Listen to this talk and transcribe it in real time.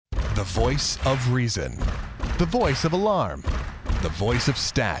The voice of reason. The voice of alarm. The voice of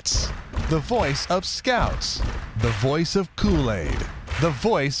stats. The voice of scouts. The voice of Kool-Aid. The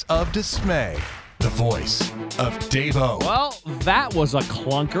voice of dismay. The voice of Dave-O. Well, that was a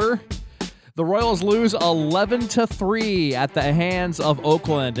clunker. The Royals lose 11-3 at the hands of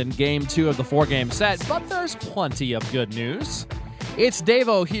Oakland in Game 2 of the 4-game set, but there's plenty of good news. It's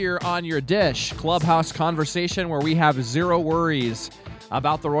Dave-O here on your dish, clubhouse conversation where we have zero worries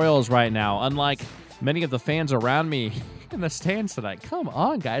about the Royals right now, unlike many of the fans around me in the stands tonight. Come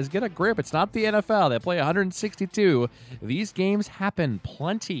on, guys, get a grip. It's not the NFL. They play 162. These games happen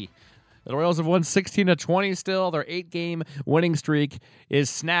plenty. The Royals have won 16-20 still. Their 8-game winning streak is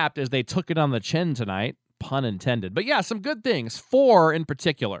snapped as they took it on the chin tonight, pun intended. But yeah, some good things, 4 in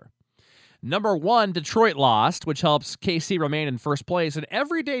particular. Number 1, Detroit lost, which helps KC remain in first place. And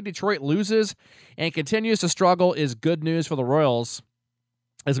every day Detroit loses and continues to struggle is good news for the Royals.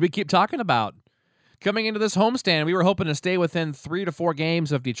 As we keep talking about, coming into this homestand, we were hoping to stay within 3 to 4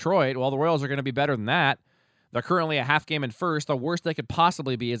 games of Detroit. Well, the Royals are going to be better than that. They're currently a half game in first. The worst they could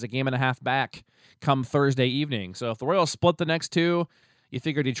possibly be is a game and a half back come Thursday evening. So if the Royals split the next 2, you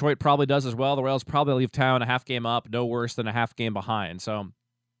figure Detroit probably does as well. The Royals probably leave town a half game up, no worse than a half game behind. So,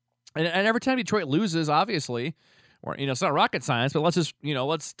 and every time Detroit loses, obviously, or it's not rocket science, but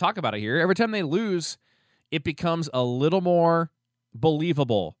let's talk about it here. Every time they lose, it becomes a little more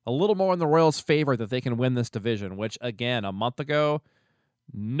believable, a little more in the Royals' favor that they can win this division, which, again, a month ago,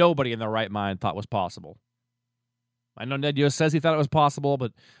 nobody in their right mind thought was possible. I know Ned Yost says he thought it was possible,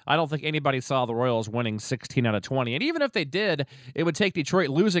 but I don't think anybody saw the Royals winning 16 out of 20. And even if they did, it would take Detroit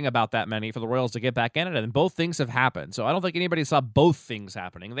losing about that many for the Royals to get back in it, and both things have happened. So I don't think anybody saw both things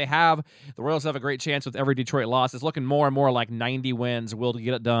happening. The Royals have a great chance with every Detroit loss. It's looking more and more like 90 wins will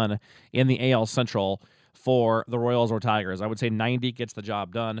get it done in the AL Central for the Royals or Tigers. I would say 90 gets the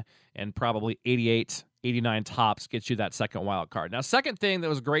job done, and probably 88, 89 tops gets you that second wild card. Now, second thing that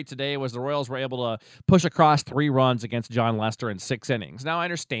was great today was the Royals were able to push across 3 runs against Jon Lester in 6 innings. Now, I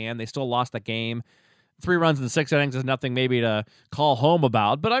understand they still lost the game. 3 runs in 6 innings is nothing maybe to call home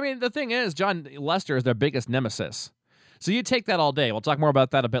about, but I mean, the thing is, Jon Lester is their biggest nemesis. So you take that all day. We'll talk more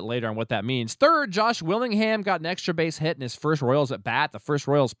about that a bit later on what that means. Third, Josh Willingham got an extra base hit in his first Royals at bat, the first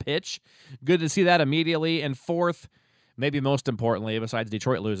Royals pitch. Good to see that immediately. And fourth, maybe most importantly, besides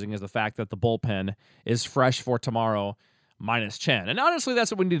Detroit losing, is the fact that the bullpen is fresh for tomorrow, minus Chen. And honestly, that's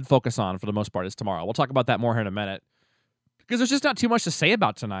what we need to focus on for the most part is tomorrow. We'll talk about that more here in a minute because there's just not too much to say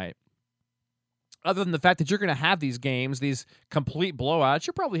about tonight. Other than the fact that you're going to have these games, these complete blowouts,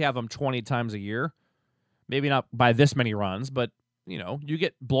 you probably have them 20 times a year. Maybe not by this many runs, but, you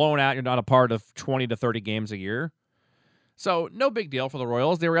get blown out. You're not a part of 20 to 30 games a year. So no big deal for the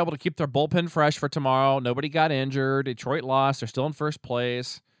Royals. They were able to keep their bullpen fresh for tomorrow. Nobody got injured. Detroit lost. They're still in first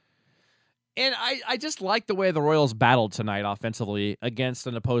place. And I just like the way the Royals battled tonight offensively against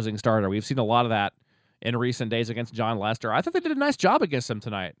an opposing starter. We've seen a lot of that in recent days against Jon Lester. I think they did a nice job against him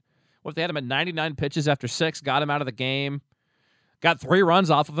tonight. What if they had him at 99 pitches after 6, got him out of the game, got 3 runs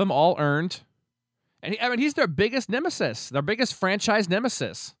off of him, all earned. And he's their biggest nemesis, their biggest franchise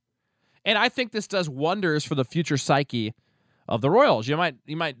nemesis. And I think this does wonders for the future psyche of the Royals. You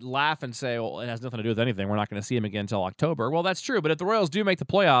might laugh and say, well, it has nothing to do with anything. We're not going to see him again until October. Well, that's true. But if the Royals do make the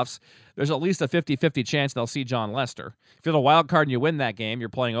playoffs, there's at least a 50-50 chance they'll see Jon Lester. If you're the wild card and you win that game, you're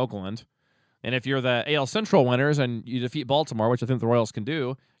playing Oakland. And if you're the AL Central winners and you defeat Baltimore, which I think the Royals can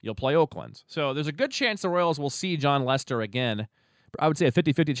do, you'll play Oakland. So there's a good chance the Royals will see Jon Lester again. I would say a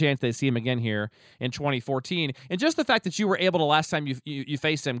 50-50 chance they see him again here in 2014. And just the fact that you were able to, last time you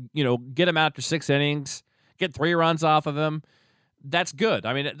faced him, get him out after 6 innings, get 3 runs off of him, that's good.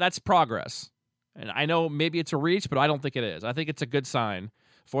 I mean, that's progress. And I know maybe it's a reach, but I don't think it is. I think it's a good sign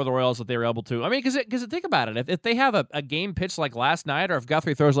for the Royals that they were able to. I mean, because think about it. If they have a game pitch like last night, or if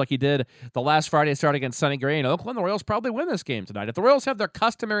Guthrie throws like he did the last Friday start against Sonny Gray in Oakland, the Royals probably win this game tonight. If the Royals have their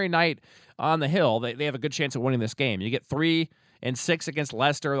customary night on the hill, they have a good chance of winning this game. You get 3 and 6 against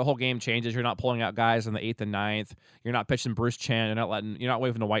Lester, the whole game changes. You're not pulling out guys in the 8th and 9th. You're not pitching Bruce Chen. You're not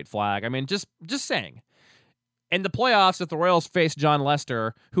waving the white flag. I mean, just saying. In the playoffs, if the Royals face Jon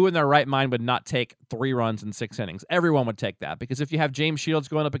Lester, who in their right mind would not take 3 runs in 6 innings? Everyone would take that, because if you have James Shields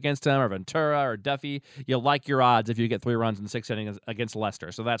going up against him, or Ventura, or Duffy, you like your odds if you get 3 runs in 6 innings against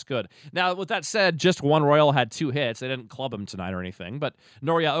Lester, so that's good. Now, with that said, just one Royal had 2 hits. They didn't club him tonight or anything, but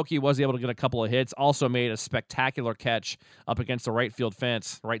Nori Aoki was able to get a couple of hits, also made a spectacular catch up against the right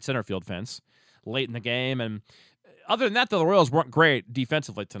center field fence, late in the game, and Other than that, though, the Royals weren't great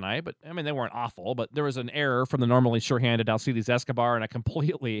defensively tonight, but I mean, they weren't awful. But there was an error from the normally sure-handed Alcides Escobar and a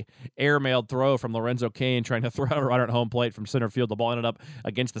completely airmailed throw from Lorenzo Cain trying to throw a runner at home plate from center field. The ball ended up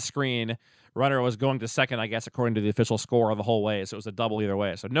against the screen. Runner was going to second, I guess, according to the official score the whole way. So it was a double either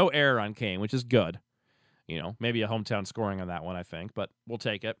way. So no error on Cain, which is good. Maybe a hometown scoring on that one, I think, but we'll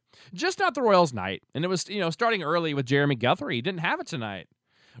take it. Just not the Royals' night. And it was, starting early with Jeremy Guthrie. He didn't have it tonight.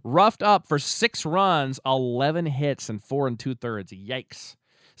 Roughed up for 6 runs, 11 hits, and 4 2/3. Yikes.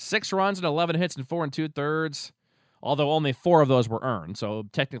 6 runs and 11 hits and 4 2/3, although only 4 of those were earned. So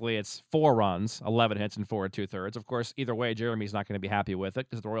technically it's 4 runs, 11 hits, and 4 2/3. Of course, either way, Jeremy's not going to be happy with it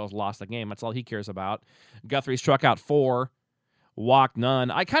because the Royals lost the game. That's all he cares about. Guthrie struck out 4, walked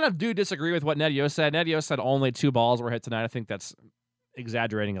none. I kind of do disagree with what Ned Yost said. Ned Yost said only 2 balls were hit tonight. I think that's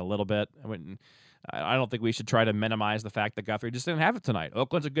exaggerating a little bit. I don't think we should try to minimize the fact that Guthrie just didn't have it tonight.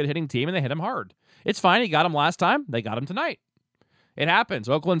 Oakland's a good hitting team, and they hit him hard. It's fine. He got him last time. They got him tonight. It happens.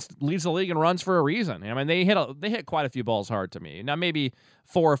 Oakland leads the league in runs for a reason. I mean, they hit quite a few balls hard to me. Now, maybe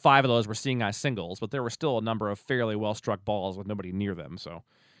 4 or 5 of those were seeing eye singles, but there were still a number of fairly well-struck balls with nobody near them. So,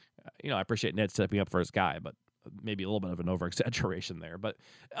 I appreciate Ned stepping up for his guy, but maybe a little bit of an over-exaggeration there. But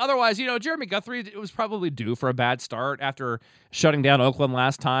otherwise, Jeremy Guthrie, it was probably due for a bad start after shutting down Oakland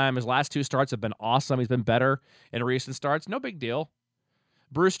last time. His last 2 starts have been awesome. He's been better in recent starts. No big deal.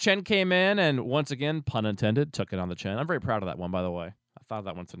 Bruce Chen came in and once again, pun intended, took it on the chin. I'm very proud of that one, by the way. I thought of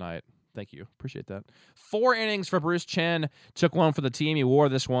that one tonight. Thank you. Appreciate that. 4 innings for Bruce Chen. Took one for the team. He wore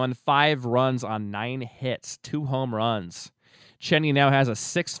this one. 5 runs on 9 hits. 2 home runs. Cheney now has a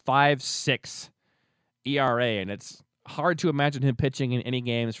 6.56 ERA, and it's hard to imagine him pitching in any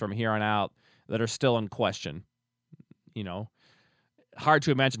games from here on out that are still in question. Hard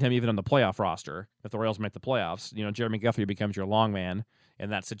to imagine him even on the playoff roster if the Royals make the playoffs. Jeremy Guthrie becomes your long man in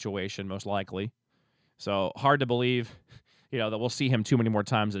that situation, most likely. So hard to believe, that we'll see him too many more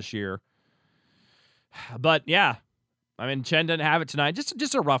times this year. But yeah, I mean, Chen didn't have it tonight.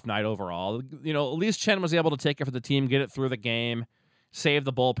 Just a rough night overall. At least Chen was able to take it for the team, get it through the game. Save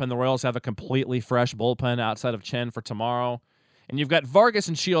the bullpen. The Royals have a completely fresh bullpen outside of Chen for tomorrow. And you've got Vargas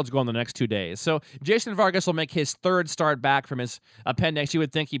and Shields going the next 2 days. So Jason Vargas will make his 3rd start back from his appendix. You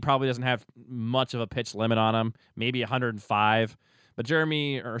would think he probably doesn't have much of a pitch limit on him, maybe 105. But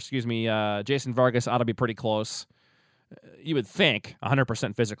Jason Vargas ought to be pretty close. You would think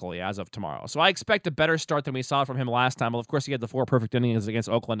 100% physically as of tomorrow. So I expect a better start than we saw from him last time. Well, of course, he had the 4 perfect innings against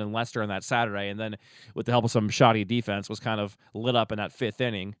Oakland and Leicester on that Saturday, and then with the help of some shoddy defense was kind of lit up in that 5th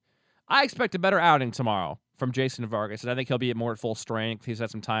inning. I expect a better outing tomorrow from Jason Vargas, and I think he'll be more at full strength. He's had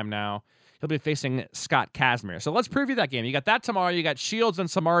some time now. He'll be facing Scott Kazmir. So let's preview that game. You got that tomorrow. You got Shields and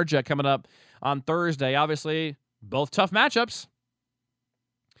Samardzija coming up on Thursday. Obviously, both tough matchups.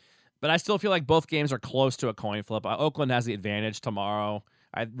 But I still feel like both games are close to a coin flip. Oakland has the advantage tomorrow.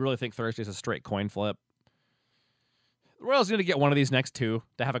 I really think Thursday's a straight coin flip. The Royals need to get one of these next 2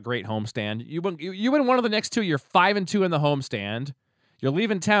 to have a great homestand. You win one of the next 2, you're 5-2 in the homestand. You're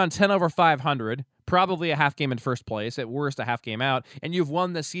leaving town 10 over 500, probably a half game in first place, at worst a half game out, and you've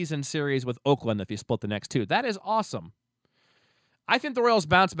won the season series with Oakland if you split the next 2. That is awesome. I think the Royals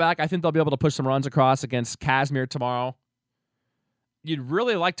bounce back. I think they'll be able to push some runs across against Kazmir tomorrow. You'd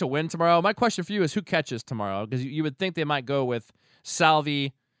really like to win tomorrow. My question for you is who catches tomorrow? Because you would think they might go with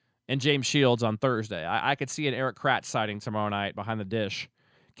Salvi and James Shields on Thursday. I could see an Eric Kratz sighting tomorrow night behind the dish,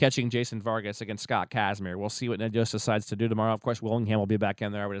 catching Jason Vargas against Scott Kazmir. We'll see what Ned Yost decides to do tomorrow. Of course, Willingham will be back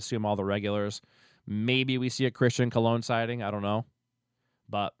in there. I would assume all the regulars. Maybe we see a Christian Colon sighting. I don't know.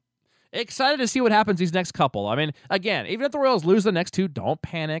 But excited to see what happens these next couple. I mean, again, even if the Royals lose the next 2, don't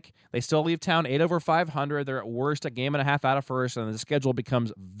panic. They still leave town 8 over 500. They're at worst a game and a half out of first, and the schedule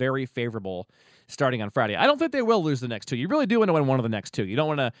becomes very favorable starting on Friday. I don't think they will lose the next 2. You really do want to win one of the next 2. You don't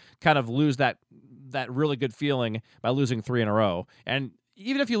want to kind of lose that really good feeling by losing 3 in a row. And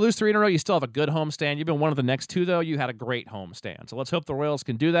even if you lose 3 in a row, you still have a good homestand. You've been one of the next 2, though. You had a great homestand. So let's hope the Royals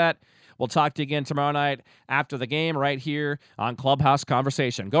can do that. We'll talk to you again tomorrow night after the game right here on Clubhouse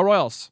Conversation. Go Royals!